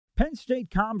Penn State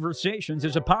Conversations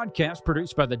is a podcast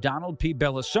produced by the Donald P.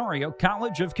 Bellisario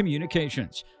College of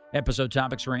Communications. Episode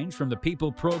topics range from the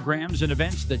people, programs, and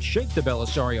events that shape the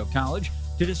Bellisario College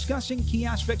to discussing key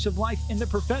aspects of life in the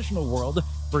professional world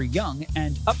for young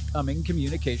and upcoming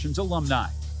communications alumni.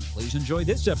 Please enjoy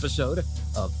this episode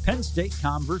of Penn State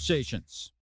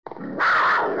Conversations.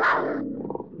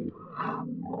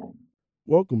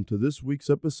 Welcome to this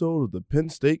week's episode of the Penn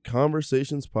State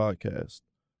Conversations podcast.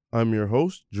 I'm your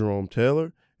host, Jerome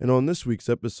Taylor, and on this week's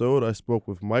episode, I spoke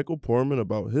with Michael Poorman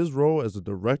about his role as the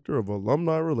Director of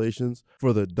Alumni Relations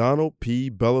for the Donald P.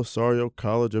 Bellisario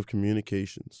College of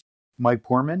Communications. Mike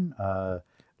Poorman,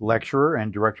 lecturer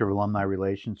and Director of Alumni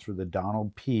Relations for the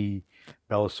Donald P.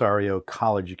 Bellisario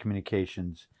College of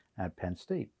Communications at Penn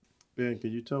State. Ben,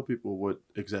 can you tell people what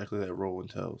exactly that role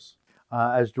entails?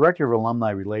 As Director of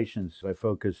Alumni Relations, I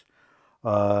focus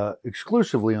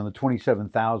exclusively on the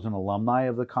 27,000 alumni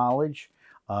of the college,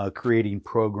 creating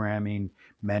programming,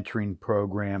 mentoring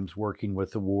programs, working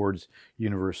with awards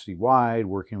university-wide,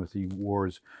 working with the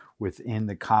awards within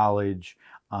the college.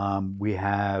 We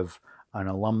have an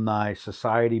alumni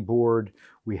society board,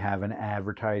 we have an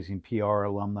advertising PR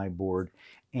alumni board,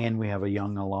 and we have a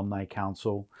young alumni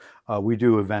council. We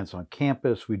do events on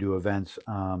campus, we do events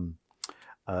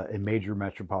in major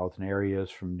metropolitan areas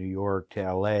from New York to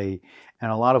LA. And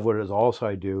a lot of what it is also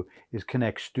I do is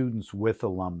connect students with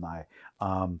alumni,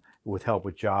 with help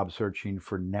with job searching,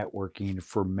 for networking,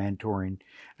 for mentoring.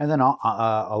 And then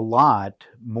a lot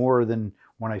more than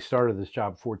when I started this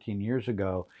job 14 years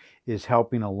ago is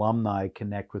helping alumni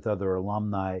connect with other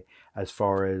alumni as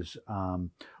far as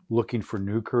looking for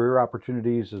new career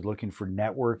opportunities, is looking for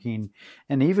networking,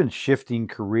 and even shifting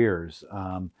careers.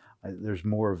 There's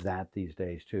more of that these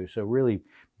days too. So really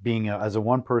being as a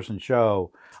one-person show,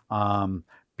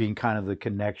 being kind of the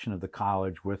connection of the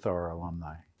college with our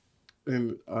alumni.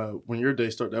 And when your day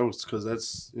started, that was because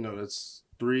that's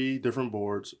three different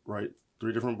boards, right?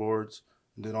 3 different boards,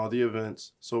 and then all the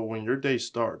events. So when your day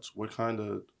starts, what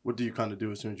do you kind of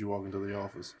do as soon as you walk into the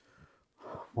office?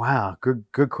 Wow,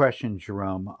 good question,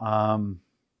 Jerome.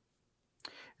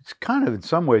 It's kind of in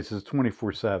some ways it's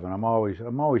 24/7.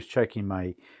 I'm always checking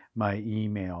my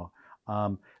email.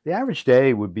 The average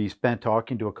day would be spent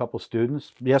talking to a couple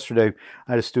students. Yesterday,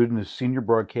 I had a student, a senior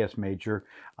broadcast major.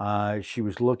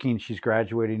 She's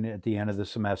graduating at the end of the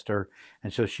semester,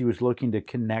 and so she was looking to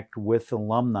connect with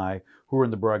alumni who are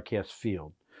in the broadcast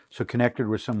field. So connected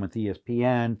with someone with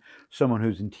ESPN, someone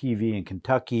who's in TV in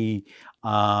Kentucky,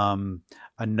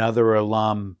 another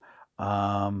alum,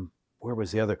 where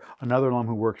was the other? Another alum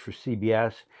who works for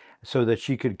CBS, so that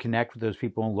she could connect with those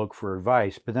people and look for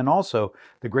advice. But then also,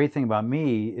 the great thing about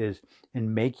me is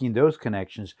in making those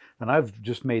connections, then I've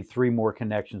just made 3 more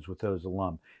connections with those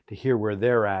alum to hear where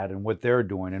they're at and what they're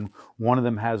doing. And one of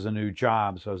them has a new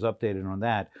job, so I was updated on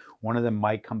that. One of them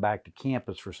might come back to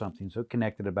campus for something, so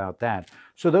connected about that.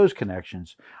 So those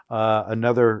connections. I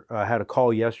had a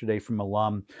call yesterday from an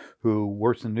alum who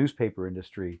works in the newspaper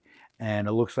industry, and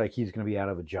it looks like he's going to be out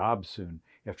of a job soon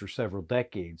after several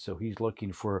decades. So he's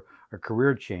looking for a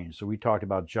career change. So we talked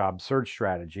about job search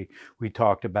strategy. We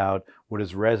talked about what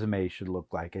his resume should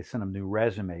look like. I sent him new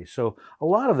resumes. So a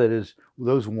lot of it is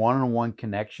those one-on-one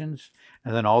connections.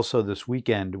 And then also this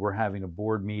weekend, we're having a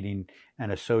board meeting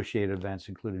and associated events,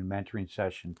 including mentoring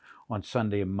session on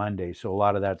Sunday and Monday. So a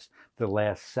lot of that's the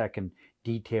last second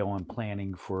detail and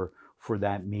planning for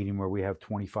that meeting where we have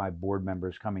 25 board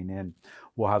members coming in.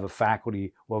 We'll have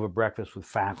a breakfast with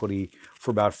faculty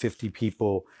for about 50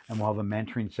 people, and we'll have a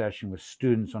mentoring session with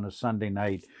students on a Sunday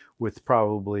night with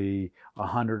probably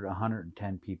 100,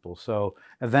 110 people. So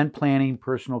event planning,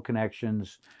 personal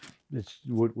connections, it's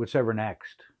what's ever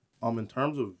next. In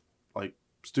terms of like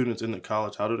students in the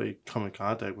college, how do they come in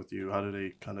contact with you? How do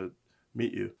they kind of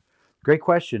meet you? Great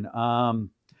question.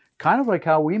 Kind of like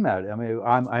how we met. I mean,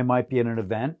 I might be at an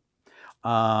event.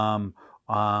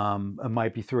 It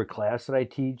might be through a class that I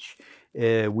teach.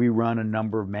 We run a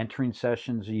number of mentoring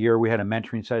sessions a year. We had a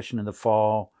mentoring session in the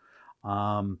fall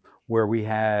where we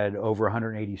had over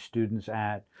 180 students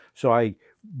at. So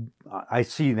I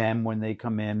see them when they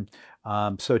come in.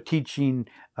 So teaching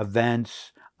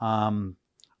events,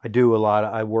 I do a lot.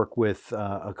 I work with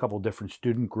a couple different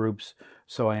student groups,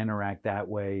 so I interact that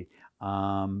way,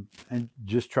 and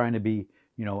just trying to be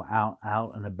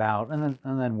out and about, and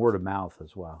then word of mouth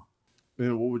as well.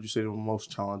 And what would you say the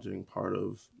most challenging part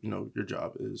of, your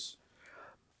job is?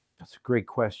 That's a great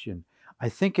question. I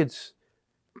think it's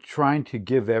trying to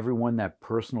give everyone that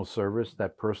personal service,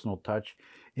 that personal touch.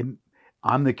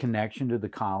 I'm the connection to the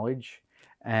college.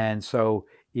 And so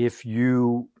if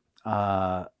you,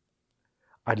 I'd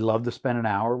love to spend an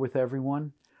hour with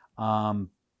everyone.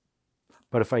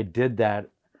 But if I did that,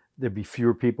 there'd be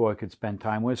fewer people I could spend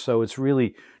time with. So it's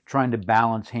really trying to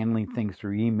balance handling things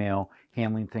through email,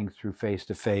 handling things through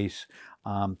face-to-face.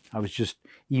 I was just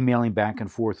emailing back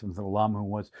and forth with an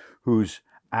alum who's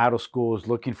out of school, is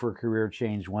looking for a career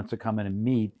change, wants to come in and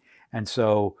meet. And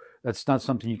so that's not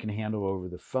something you can handle over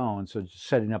the phone. So just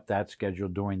setting up that schedule,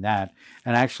 doing that.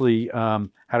 And actually had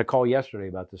a call yesterday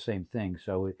about the same thing.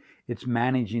 So it's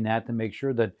managing that to make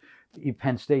sure that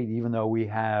Penn State, even though we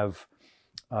have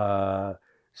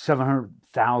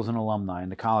 700,000 alumni in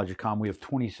the College of Com, we have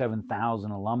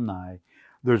 27,000 alumni.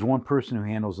 There's one person who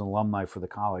handles alumni for the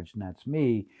college, and that's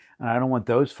me. And I don't want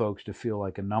those folks to feel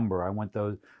like a number. I want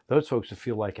those folks to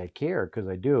feel like I care, because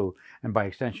I do, and by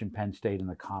extension, Penn State and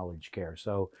the college care.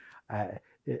 So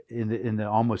in the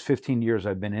almost 15 years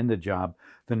I've been in the job,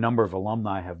 the number of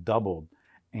alumni have doubled,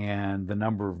 and the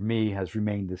number of me has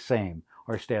remained the same.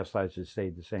 Our staff size has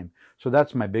stayed the same. So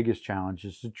that's my biggest challenge,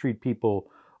 is to treat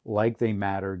people like they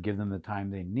matter, give them the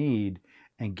time they need,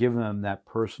 and give them that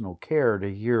personal care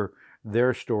to hear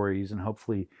their stories and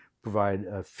hopefully provide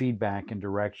feedback and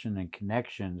direction and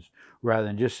connections, rather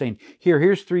than just saying,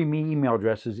 here's 3 email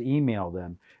addresses, email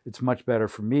them. It's much better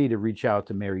for me to reach out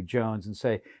to Mary Jones and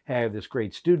say, hey, I have this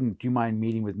great student. Do you mind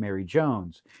meeting with Mary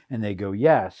Jones? And they go,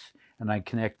 yes. And I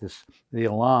connect the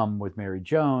alum with Mary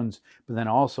Jones, but then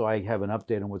also I have an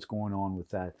update on what's going on with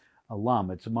that alum.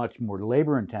 It's much more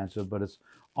labor intensive, but it's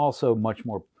also much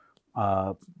more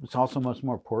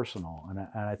personal. And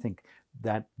I think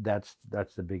that's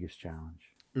the biggest challenge.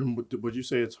 And would you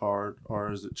say it's hard,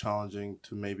 or is it challenging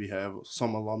to maybe have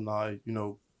some alumni,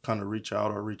 kind of reach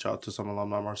out to some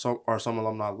alumni, or some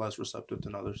alumni less receptive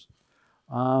than others?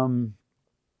 I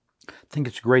think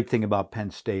it's a great thing about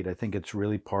Penn State. I think it's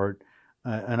really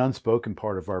an unspoken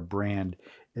part of our brand,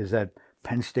 is that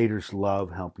Penn Staters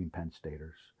love helping Penn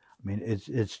Staters. I mean,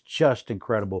 it's just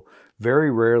incredible.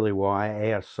 Very rarely will I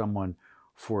ask someone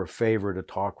for a favor to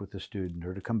talk with a student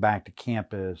or to come back to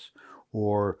campus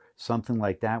or something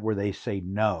like that where they say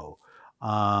no.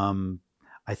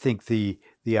 I think the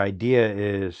idea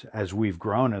is, as we've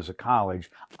grown as a college,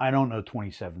 I don't know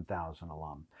 27,000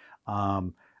 alum.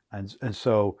 And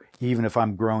so even if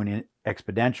I'm growing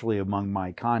exponentially among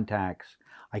my contacts,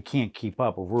 I can't keep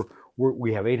up.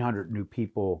 We have 800 new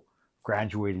people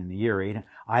graduating in the year.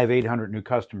 I have 800 new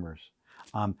customers.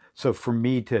 So for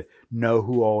me to know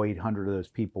who all 800 of those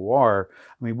people are,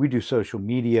 I mean, we do social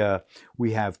media.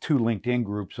 We have 2 LinkedIn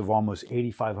groups of almost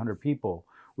 8,500 people,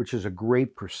 which is a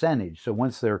great percentage. So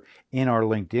once they're in our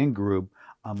LinkedIn group,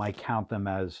 I count them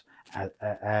as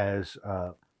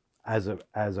a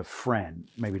friend.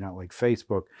 Maybe not like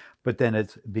Facebook, but then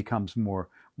it becomes more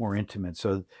intimate.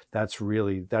 So that's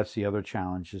the other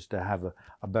challenge, is to have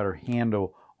a better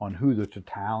handle on who the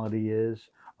totality is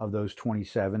of those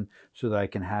 27, so that I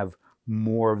can have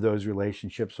more of those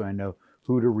relationships, so I know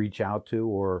who to reach out to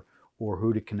or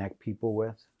who to connect people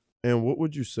with. And what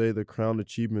would you say the crown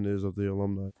achievement is of the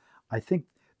alumni? I think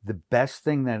the best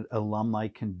thing that alumni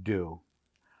can do,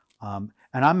 and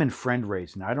I'm in friend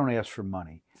raising, I don't ask for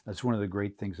money. That's one of the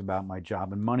great things about my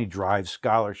job. And money drives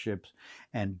scholarships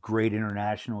and great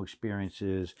international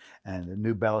experiences, and the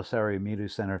new Belisario Media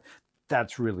Center.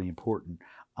 That's really important.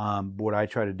 What I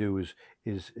try to do is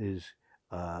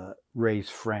raise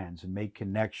friends and make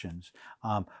connections.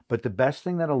 But the best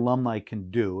thing that alumni can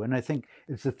do, and I think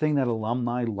it's the thing that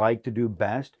alumni like to do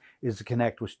best, is to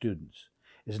connect with students.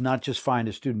 Is not just find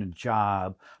a student a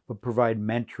job, but provide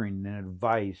mentoring and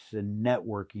advice and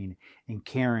networking and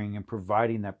caring and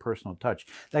providing that personal touch,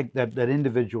 that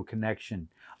individual connection.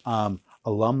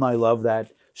 Alumni love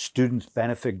that. Students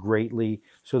benefit greatly.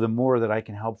 So the more that I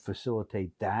can help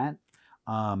facilitate that,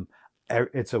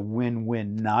 it's a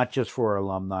win-win, not just for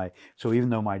alumni. So even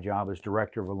though my job is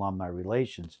Director of Alumni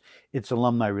Relations, it's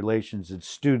alumni relations, it's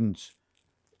students'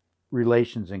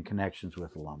 relations and connections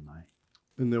with alumni.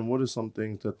 And then what are some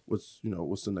things what's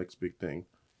the next big thing?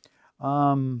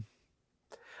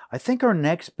 I think our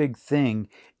next big thing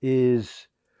is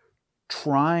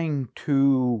trying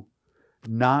to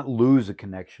not lose a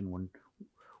connection.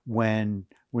 When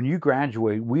you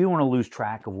graduate, we don't want to lose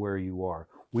track of where you are.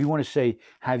 We want to say,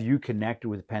 have you connected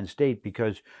with Penn State?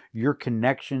 Because your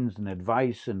connections and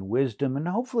advice and wisdom, and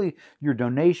hopefully your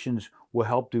donations, will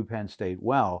help do Penn State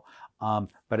well.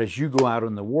 But as you go out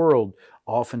in the world,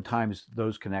 oftentimes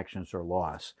those connections are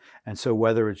lost. And so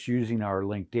whether it's using our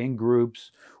LinkedIn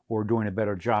groups or doing a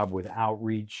better job with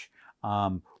outreach,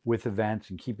 with events,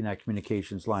 and keeping that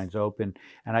communications lines open.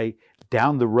 And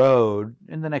down the road,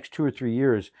 in the next 2 or 3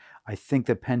 years, I think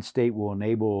that Penn State will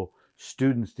enable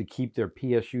students to keep their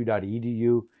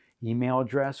psu.edu email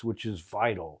address, which is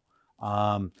vital.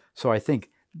 So I think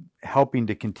helping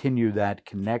to continue that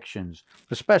connections,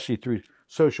 especially through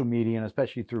social media and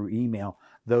especially through email,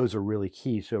 those are really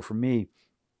key. So for me,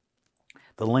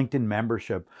 the LinkedIn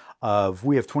membership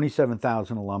we have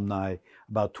 27,000 alumni,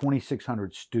 about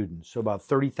 2,600 students, so about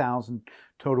 30,000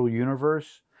 total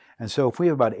universe. And so if we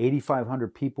have about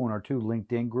 8,500 people in our 2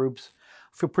 LinkedIn groups,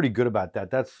 I feel pretty good about that.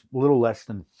 That's a little less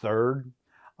than a third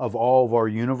of all of our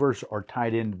universe are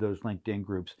tied into those LinkedIn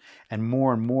groups. And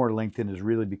more LinkedIn has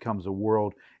really becomes a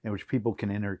world in which people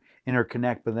can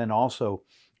interconnect. But then also,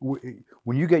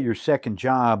 when you get your second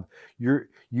job, you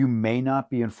may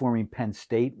not be informing Penn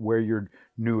State where your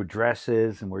new address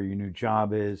is and where your new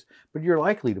job is, but you're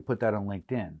likely to put that on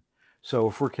LinkedIn. So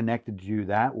if we're connected to you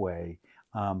that way,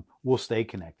 we'll stay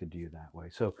connected to you that way.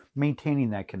 So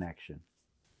maintaining that connection.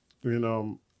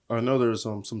 I know there's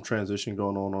some transition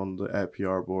going on the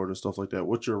 @PR board and stuff like that.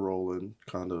 What's your role in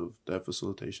kind of that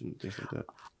facilitation and things like that?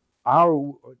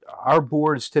 Our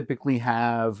boards typically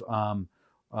have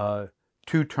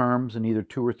 2 terms and either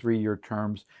 2 or 3 year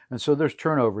terms, and so there's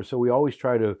turnover. So we always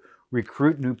try to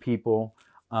recruit new people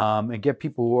and get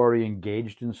people who are already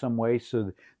engaged in some way,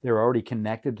 so they're already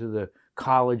connected to the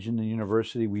college and the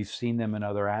university. We've seen them in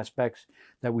other aspects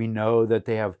that we know that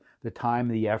they have the time,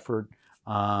 the effort,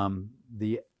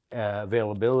 the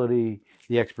availability,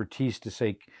 the expertise to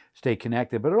stay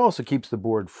connected, but it also keeps the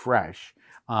board fresh.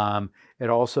 It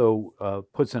also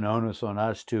puts an onus on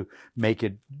us to make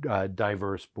it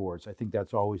diverse boards. I think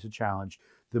that's always a challenge.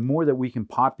 The more that we can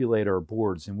populate our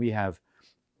boards, and we have,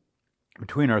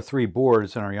 between our 3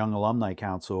 boards and our Young Alumni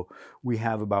Council, we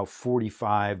have about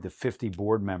 45 to 50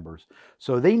 board members.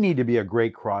 So they need to be a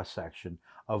great cross-section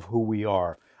of who we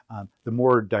are. The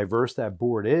more diverse that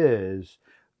board is,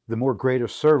 the more greater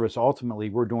service ultimately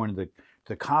we're doing to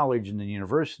the college and the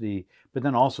university, but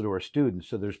then also to our students.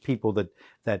 So there's people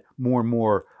that more and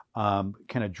more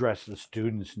can address the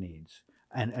students' needs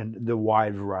and the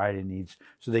wide variety of needs,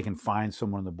 so they can find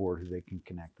someone on the board who they can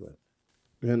connect with.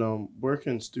 And where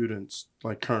can students,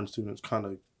 like current students, kind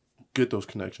of get those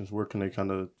connections? Where can they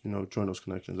kind of join those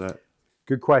connections at?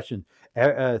 Good question.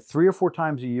 3 or 4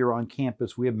 times a year on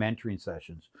campus, we have mentoring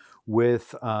sessions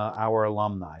with our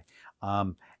alumni.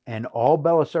 And all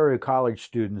Belisario College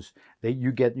students,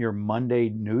 you get your Monday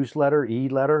newsletter,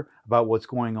 e-letter about what's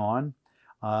going on,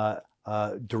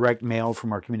 direct mail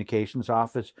from our communications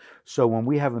office. So when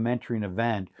we have a mentoring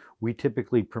event, we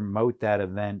typically promote that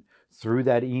event through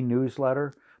that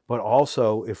e-newsletter. But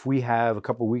also, if we have, a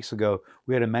couple of weeks ago,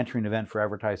 we had a mentoring event for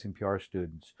advertising PR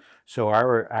students. So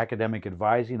our academic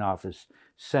advising office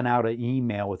sent out an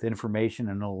email with information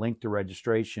and a link to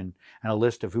registration and a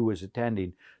list of who was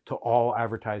attending to all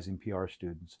advertising PR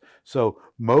students. So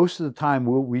most of the time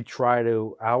we try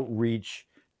to outreach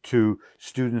to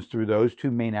students through those 2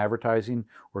 main advertising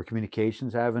or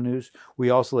communications avenues. We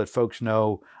also let folks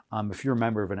know, if you're a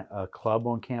member of a club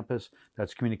on campus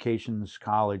that's communications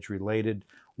college related,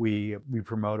 we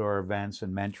promote our events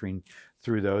and mentoring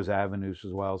through those avenues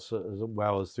as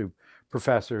well as through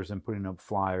professors and putting up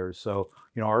flyers. So,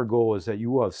 our goal is that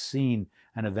you will have seen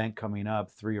an event coming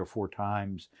up 3 or 4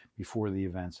 times before the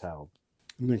event's held.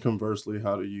 And then conversely,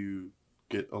 how do you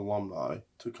get alumni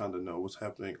to kind of know what's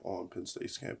happening on Penn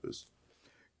State's campus?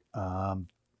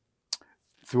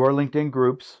 Through our LinkedIn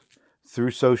groups,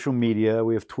 through social media.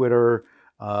 We have Twitter,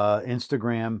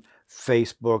 Instagram,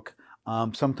 Facebook.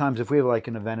 Sometimes if we have like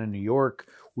an event in New York,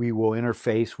 we will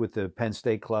interface with the Penn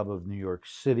State Club of New York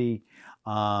City.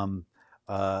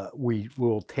 We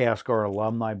will task our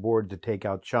alumni board to take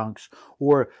out chunks.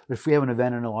 Or if we have an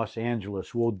event in Los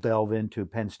Angeles, we'll delve into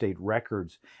Penn State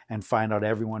records and find out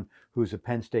everyone who's a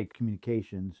Penn State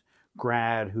communications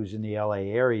grad who's in the LA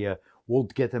area. We'll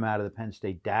get them out of the Penn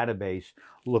State database,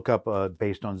 look up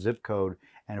based on zip code.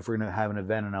 And if we're going to have an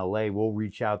event in LA, we'll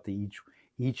reach out to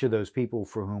each of those people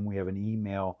for whom we have an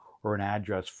email or an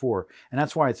address for. And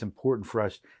that's why it's important for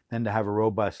us then to have a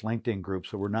robust LinkedIn group,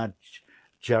 so we're not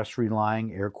just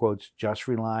relying, air quotes, just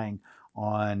relying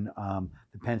on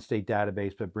the Penn State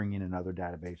database, but bringing in other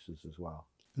databases as well.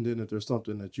 And then if there's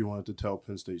something that you wanted to tell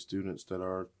Penn State students that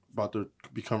are about to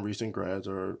become recent grads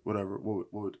or whatever,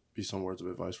 what would be some words of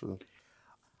advice for them?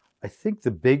 I think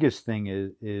the biggest thing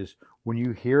is when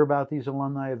you hear about these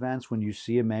alumni events, when you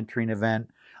see a mentoring event,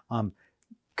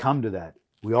 come to that.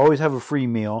 We always have a free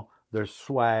meal. There's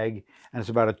swag, and it's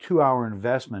about a 2-hour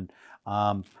investment.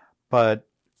 But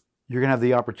you're going to have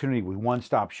the opportunity with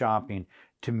one-stop shopping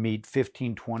to meet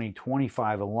 15, 20,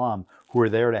 25 alum who are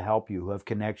there to help you, who have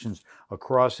connections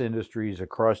across industries,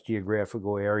 across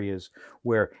geographical areas,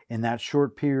 where in that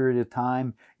short period of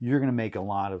time, you're going to make a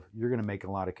lot of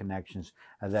connections.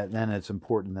 And then it's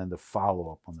important then to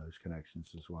follow up on those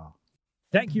connections as well.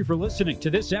 Thank you for listening to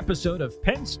this episode of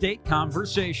Penn State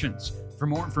Conversations. For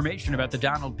more information about the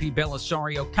Donald P.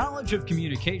 Bellisario College of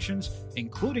Communications,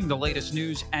 including the latest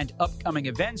news and upcoming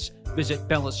events, visit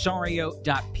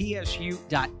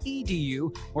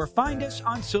bellisario.psu.edu or find us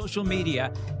on social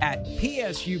media at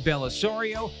PSU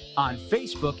Bellisario on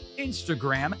Facebook,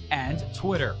 Instagram, and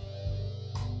Twitter.